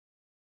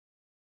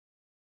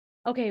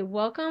Okay,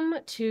 welcome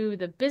to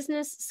the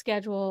Business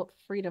Schedule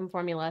Freedom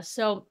Formula.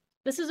 So,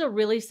 this is a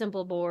really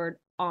simple board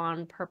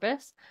on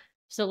purpose.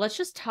 So, let's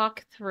just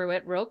talk through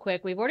it real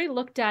quick. We've already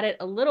looked at it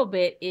a little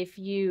bit if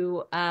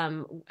you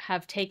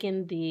have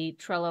taken the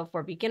Trello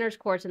for Beginners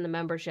course in the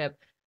membership.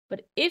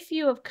 But if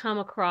you have come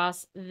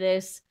across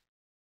this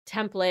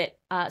template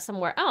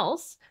somewhere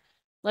else,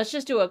 let's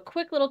just do a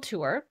quick little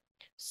tour.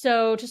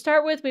 So to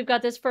start with, we've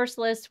got this first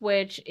list,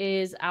 which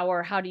is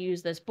our how to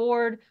use this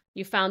board.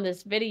 You found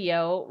this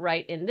video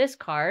right in this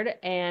card.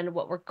 And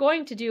what we're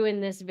going to do in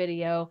this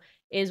video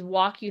is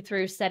walk you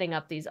through setting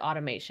up these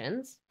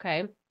automations.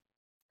 Okay.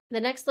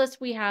 The next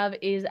list we have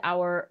is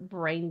our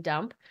brain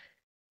dump.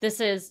 This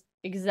is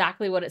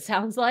exactly what it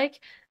sounds like.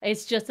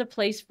 It's just a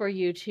place for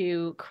you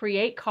to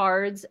create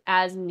cards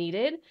as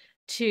needed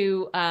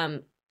to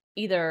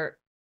either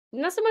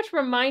not so much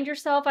remind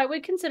yourself. I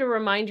would consider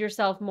remind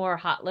yourself more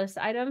hot list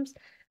items,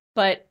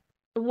 but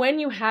when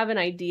you have an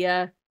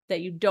idea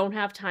that you don't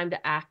have time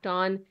to act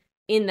on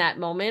in that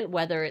moment,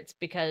 whether it's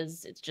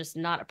because it's just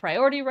not a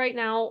priority right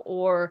now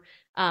or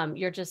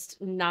you're just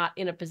not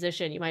in a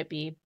position, you might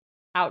be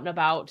out and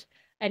about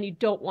and you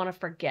don't want to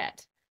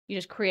forget. You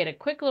just create a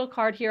quick little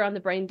card here on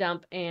the brain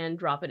dump and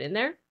drop it in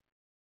there.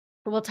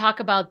 We'll talk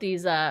about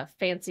these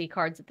fancy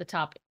cards at the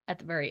top at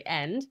the very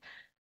end.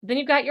 Then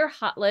you've got your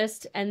hot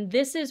list, and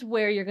this is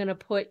where you're going to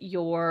put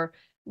your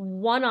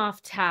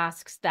one-off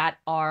tasks that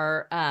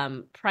are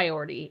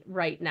priority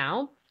right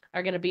now,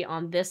 are going to be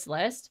on this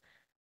list.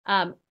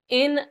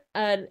 In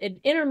an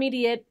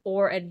intermediate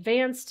or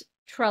advanced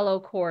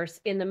Trello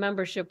course in the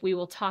membership, we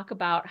will talk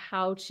about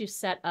how to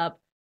set up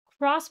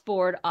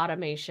cross-board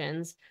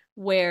automations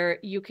where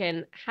you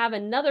can have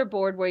another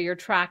board where you're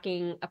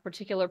tracking a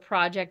particular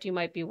project you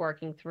might be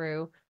working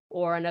through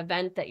or an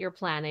event that you're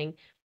planning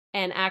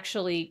and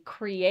actually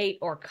create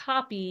or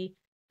copy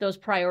those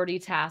priority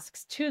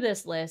tasks to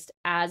this list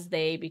as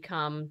they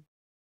become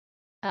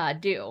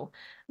due.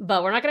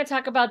 But we're not going to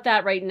talk about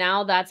that right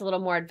now. That's a little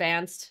more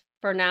advanced.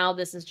 For now,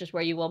 this is just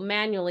where you will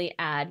manually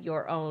add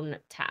your own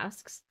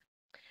tasks.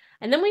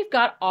 And then we've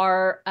got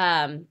our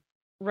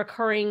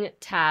recurring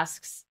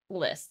tasks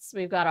lists.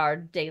 We've got our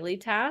daily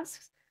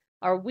tasks,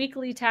 our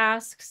weekly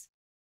tasks,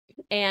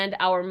 and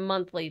our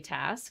monthly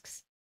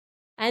tasks.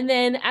 And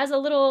then as a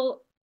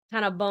little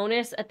kind of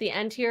bonus at the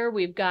end here,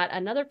 we've got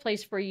another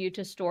place for you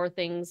to store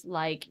things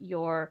like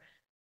your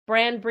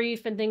brand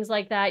brief and things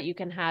like that. You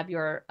can have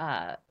your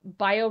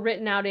bio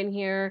written out in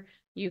here.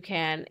 You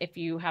can, if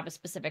you have a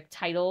specific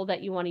title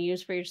that you want to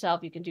use for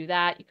yourself, you can do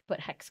that. You can put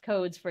hex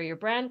codes for your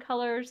brand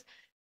colors,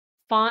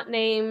 font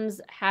names,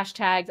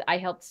 hashtags, I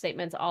helped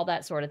statements, all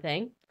that sort of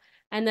thing.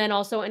 And then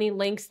also any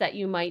links that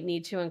you might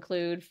need to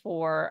include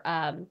for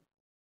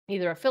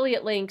either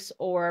affiliate links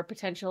or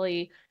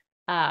potentially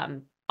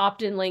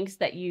opt-in links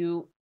that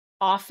you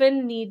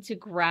often need to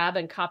grab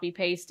and copy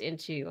paste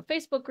into a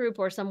Facebook group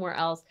or somewhere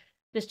else.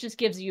 This just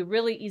gives you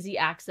really easy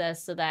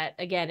access so that,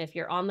 again, if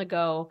you're on the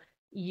go,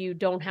 you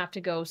don't have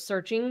to go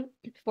searching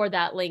for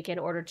that link in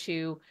order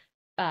to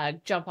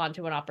jump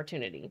onto an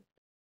opportunity.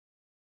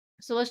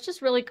 So let's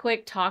just really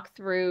quick talk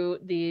through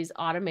these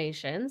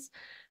automations.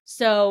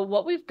 So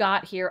what we've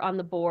got here on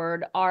the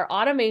board are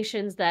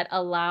automations that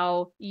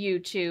allow you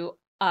to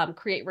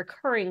create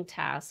recurring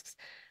tasks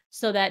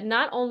so that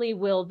not only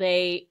will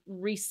they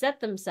reset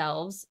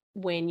themselves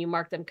when you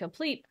mark them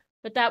complete,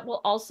 but that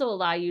will also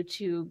allow you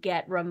to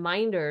get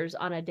reminders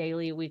on a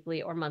daily,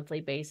 weekly, or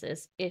monthly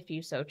basis if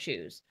you so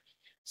choose.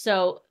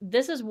 So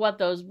this is what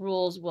those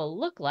rules will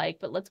look like,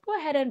 but let's go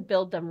ahead and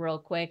build them real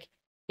quick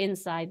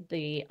inside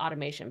the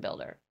automation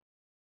builder.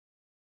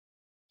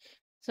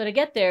 So to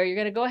get there, you're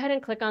going to go ahead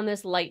and click on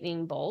this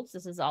lightning bolts.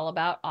 This is all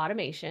about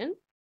automation.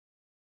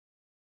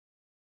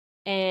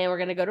 And we're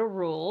going to go to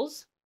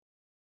rules.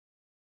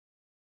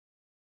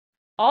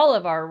 All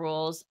of our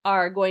rules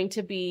are going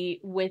to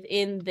be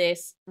within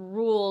this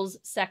rules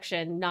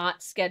section,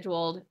 not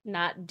scheduled,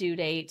 not due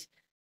date.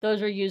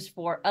 Those are used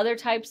for other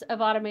types of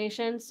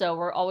automation. So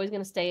we're always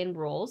going to stay in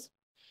rules.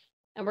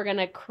 And we're going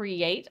to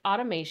create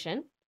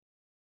automation.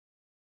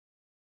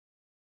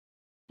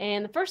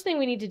 And the first thing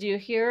we need to do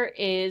here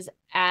is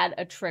add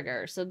a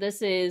trigger. So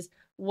this is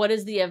what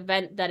is the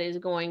event that is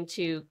going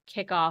to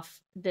kick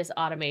off this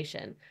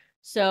automation.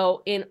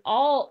 So in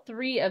all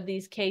three of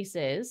these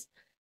cases,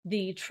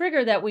 the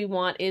trigger that we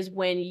want is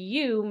when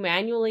you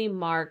manually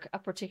mark a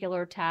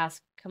particular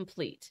task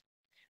complete.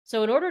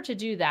 So in order to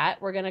do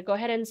that, we're going to go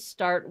ahead and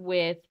start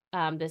with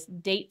this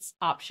dates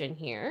option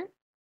here.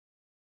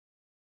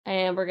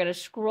 And we're going to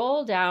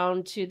scroll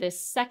down to this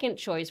second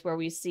choice where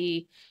we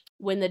see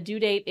when the due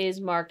date is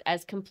marked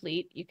as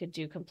complete. You could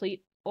do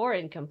complete or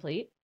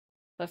incomplete,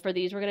 but for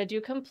these, we're going to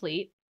do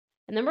complete.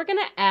 And then we're going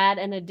to add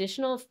an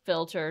additional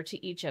filter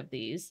to each of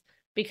these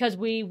because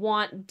we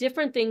want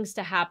different things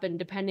to happen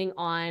depending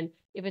on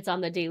if it's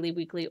on the daily,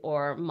 weekly,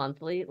 or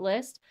monthly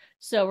list.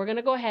 So we're going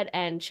to go ahead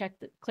and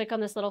click on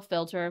this little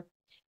filter,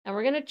 and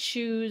we're going to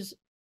choose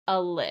a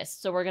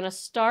list. So we're going to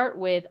start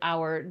with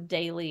our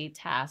daily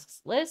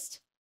tasks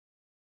list.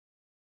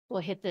 We'll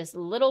hit this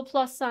little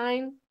plus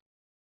sign,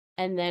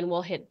 and then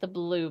we'll hit the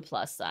blue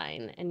plus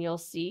sign, and you'll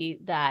see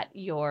that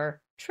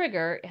your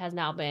trigger has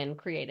now been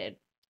created.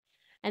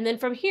 And then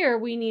from here,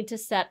 we need to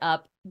set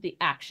up the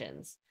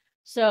actions.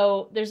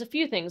 So there's a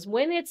few things.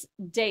 When it's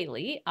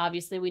daily,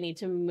 obviously we need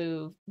to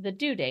move the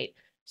due date.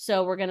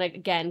 So we're going to,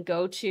 again,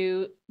 go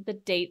to the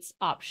dates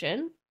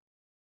option.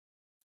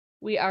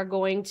 We are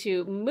going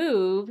to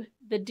move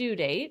the due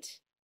date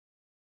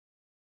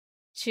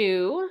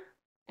to,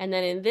 and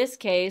then in this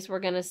case, we're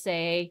going to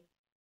say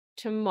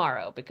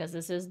tomorrow because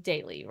this is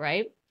daily,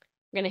 right?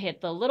 We're going to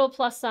hit the little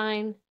plus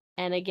sign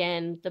and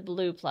again, the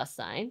blue plus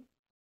sign.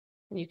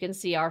 And you can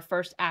see our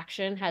first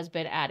action has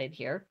been added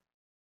here.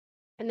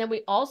 And then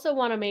we also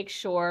want to make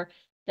sure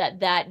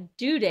that that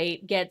due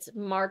date gets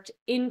marked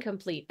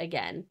incomplete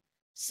again,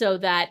 so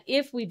that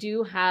if we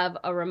do have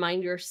a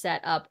reminder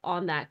set up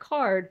on that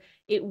card,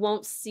 it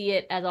won't see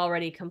it as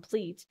already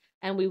complete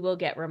and we will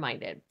get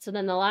reminded. So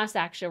then the last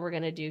action we're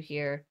going to do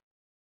here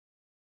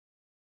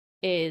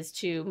is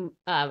to,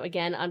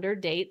 again, under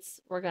dates,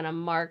 we're going to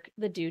mark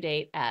the due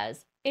date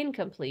as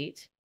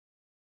incomplete,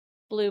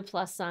 blue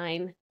plus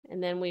sign,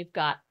 and then we've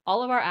got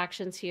all of our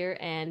actions here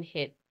and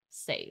hit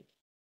save.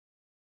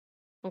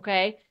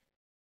 Okay.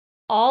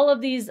 All of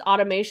these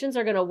automations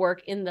are going to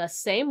work in the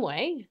same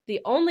way.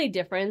 The only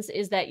difference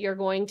is that you're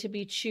going to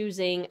be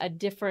choosing a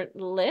different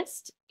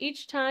list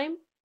each time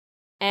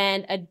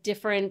and a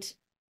different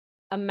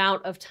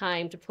amount of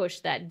time to push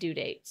that due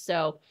date.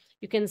 So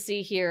you can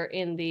see here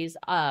in these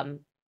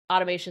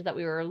automations that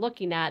we were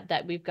looking at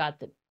that we've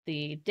got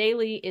the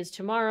daily is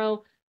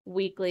tomorrow,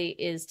 weekly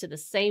is to the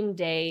same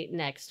day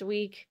next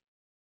week.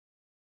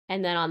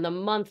 And then on the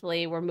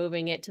monthly, we're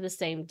moving it to the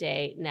same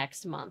day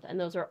next month. And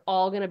those are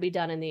all going to be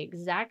done in the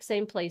exact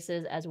same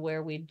places as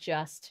where we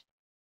just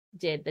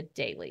did the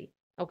daily.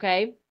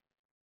 Okay.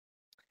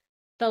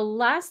 The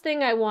last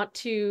thing I want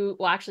to,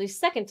 well, actually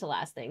second to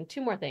last thing,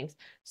 two more things.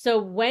 So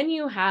when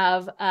you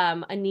have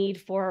a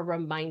need for a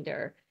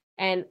reminder,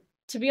 and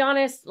to be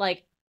honest,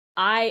 like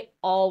I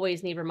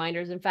always need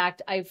reminders. In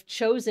fact, I've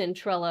chosen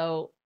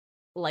Trello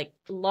like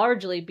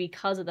largely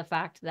because of the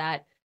fact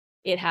that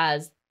it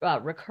has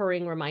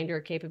recurring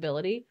reminder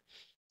capability.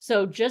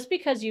 So just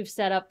because you've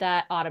set up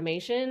that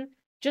automation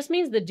just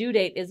means the due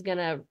date is going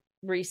to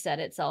reset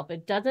itself.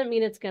 It doesn't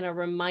mean it's going to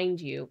remind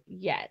you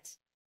yet.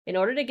 In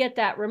order to get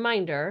that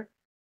reminder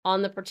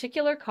on the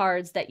particular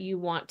cards that you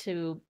want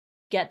to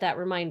get that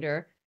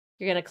reminder,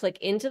 you're going to click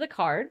into the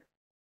card.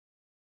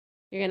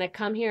 You're going to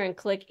come here and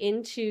click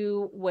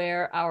into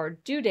where our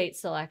due date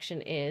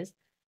selection is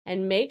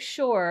and make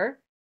sure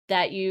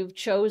that you've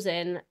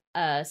chosen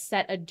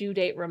set a due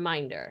date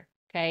reminder.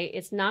 Okay,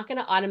 it's not going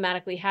to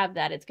automatically have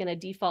that. It's going to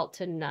default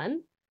to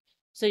none.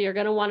 So you're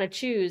going to want to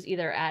choose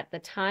either at the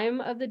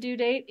time of the due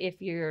date, if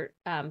you're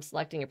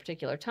selecting a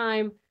particular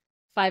time,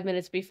 5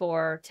 minutes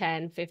before,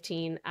 10,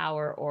 15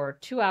 hour, or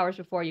 2 hours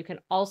before. You can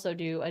also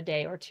do a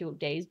day or 2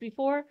 days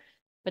before,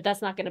 but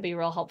that's not going to be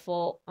real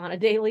helpful on a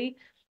daily.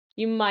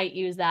 You might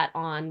use that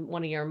on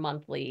one of your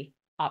monthly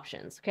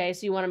options. Okay,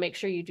 so you want to make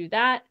sure you do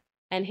that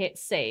and hit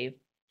save.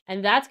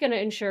 And that's going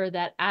to ensure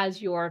that as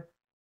your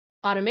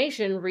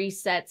automation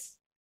resets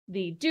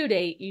the due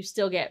date, you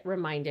still get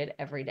reminded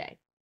every day.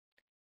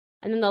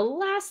 And then the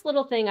last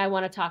little thing I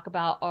want to talk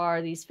about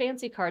are these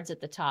fancy cards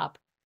at the top.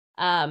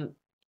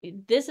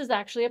 This is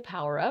actually a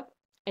power-up.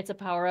 It's a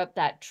power-up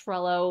that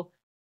Trello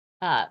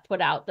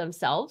put out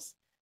themselves.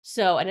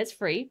 So, and it's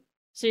free.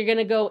 So you're going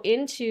to go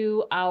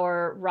into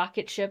our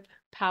rocket ship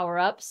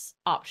power-ups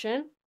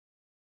option.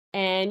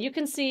 And you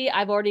can see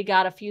I've already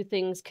got a few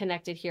things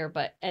connected here,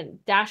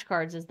 and dash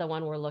cards is the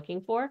one we're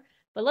looking for.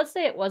 But let's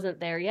say it wasn't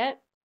there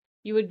yet.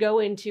 You would go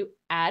into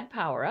add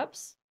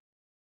power-ups.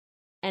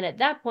 And at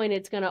that point,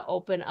 it's going to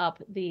open up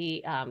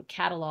the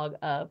catalog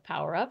of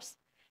power-ups.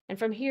 And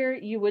from here,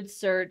 you would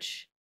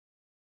search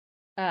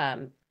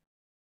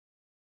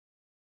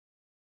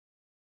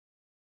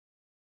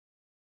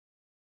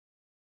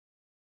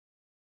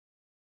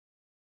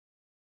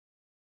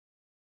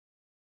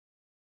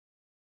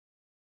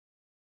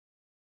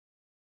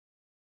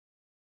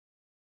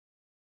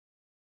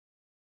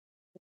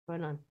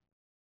going on.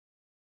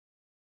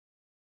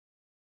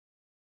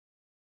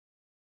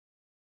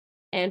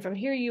 And from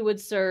here, you would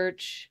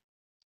search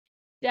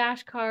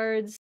dash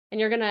cards,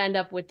 and you're going to end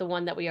up with the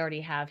one that we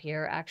already have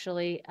here,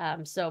 actually.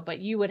 But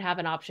you would have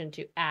an option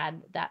to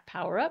add that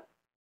power-up.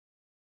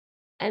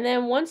 And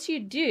then once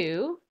you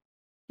do,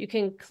 you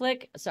can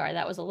click, sorry,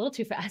 that was a little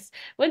too fast.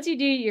 Once you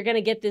do, you're going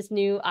to get this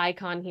new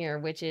icon here,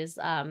 which is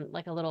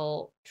like a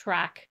little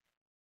track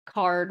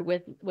card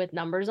with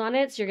numbers on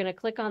it. So you're going to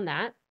click on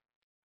that.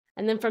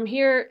 And then from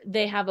here,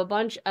 they have a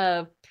bunch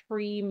of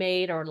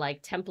pre-made or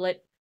like template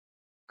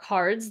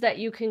cards that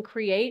you can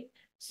create.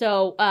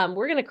 So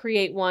we're going to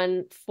create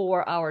one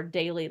for our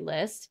daily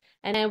list.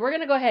 And then we're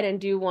going to go ahead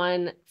and do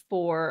one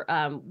for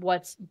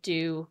what's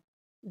due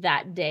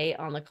that day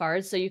on the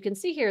cards. So you can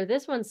see here,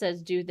 this one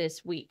says due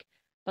this week,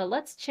 but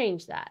let's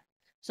change that.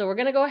 So we're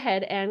going to go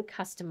ahead and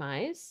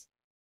customize.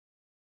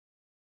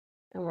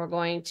 And we're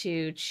going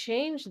to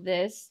change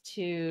this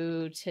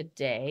to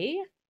today.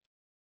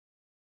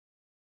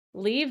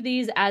 leave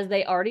these as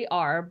they already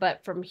are,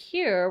 but from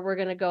here, we're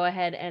going to go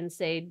ahead and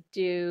say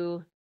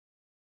due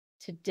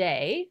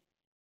today,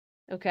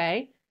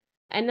 okay?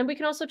 And then we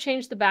can also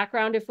change the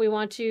background if we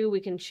want to. We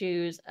can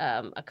choose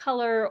a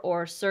color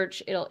or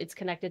search. It's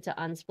connected to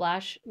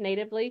Unsplash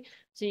natively,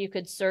 so you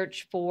could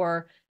search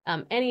for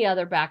any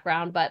other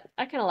background, but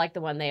I kind of like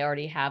the one they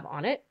already have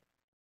on it.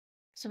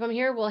 So from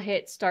here, we'll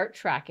hit Start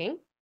Tracking.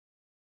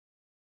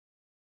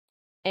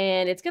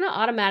 And it's going to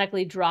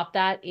automatically drop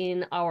that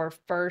in our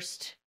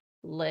first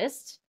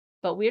list,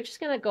 but we're just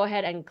going to go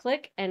ahead and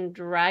click and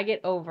drag it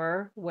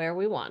over where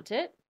we want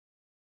it.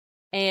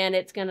 And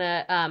it's going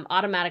to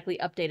automatically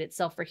update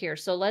itself for here.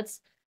 So let's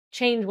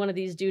change one of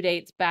these due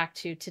dates back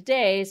to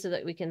today so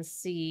that we can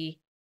see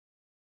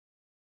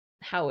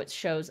how it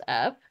shows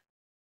up.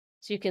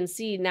 So you can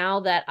see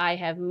now that I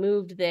have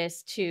moved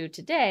this to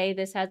today,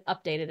 this has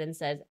updated and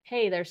says,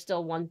 hey, there's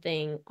still one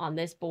thing on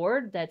this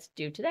board that's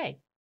due today.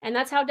 And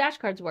that's how dash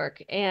cards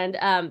work.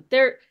 And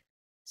they're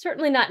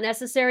certainly not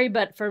necessary,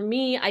 but for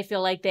me, I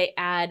feel like they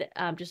add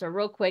just a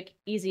real quick,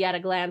 easy at a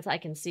glance. I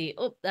can see,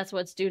 oh, that's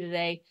what's due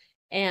today.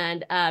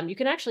 And you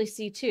can actually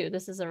see too,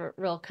 this is a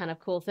real kind of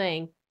cool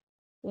thing.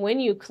 When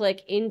you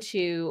click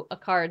into a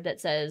card that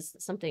says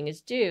something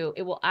is due,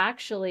 it will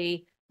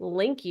actually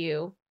link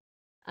you.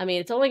 I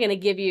mean, it's only going to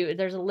give you,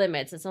 there's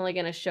limits. It's only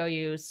going to show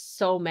you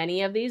so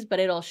many of these,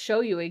 but it'll show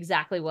you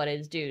exactly what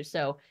is due.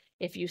 So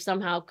if you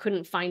somehow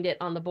couldn't find it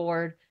on the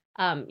board,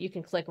 you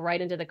can click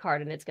right into the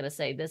card and it's going to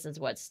say, this is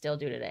what's still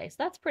due today. So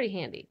that's pretty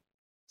handy.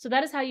 So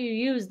that is how you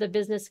use the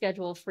business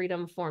schedule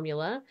freedom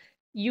formula.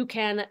 You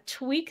can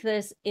tweak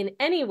this in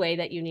any way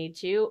that you need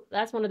to.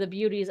 That's one of the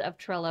beauties of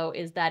Trello,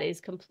 is that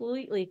it's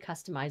completely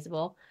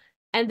customizable.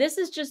 And this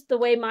is just the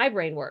way my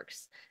brain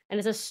works. And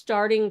it's a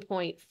starting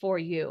point for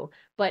you.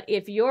 But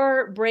if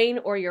your brain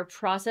or your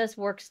process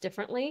works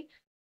differently,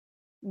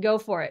 go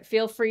for it.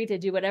 Feel free to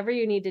do whatever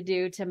you need to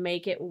do to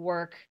make it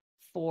work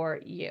for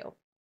you.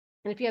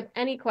 And if you have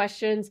any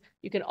questions,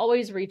 you can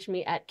always reach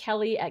me at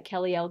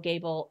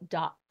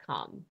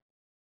kelly@kellylgabel.com.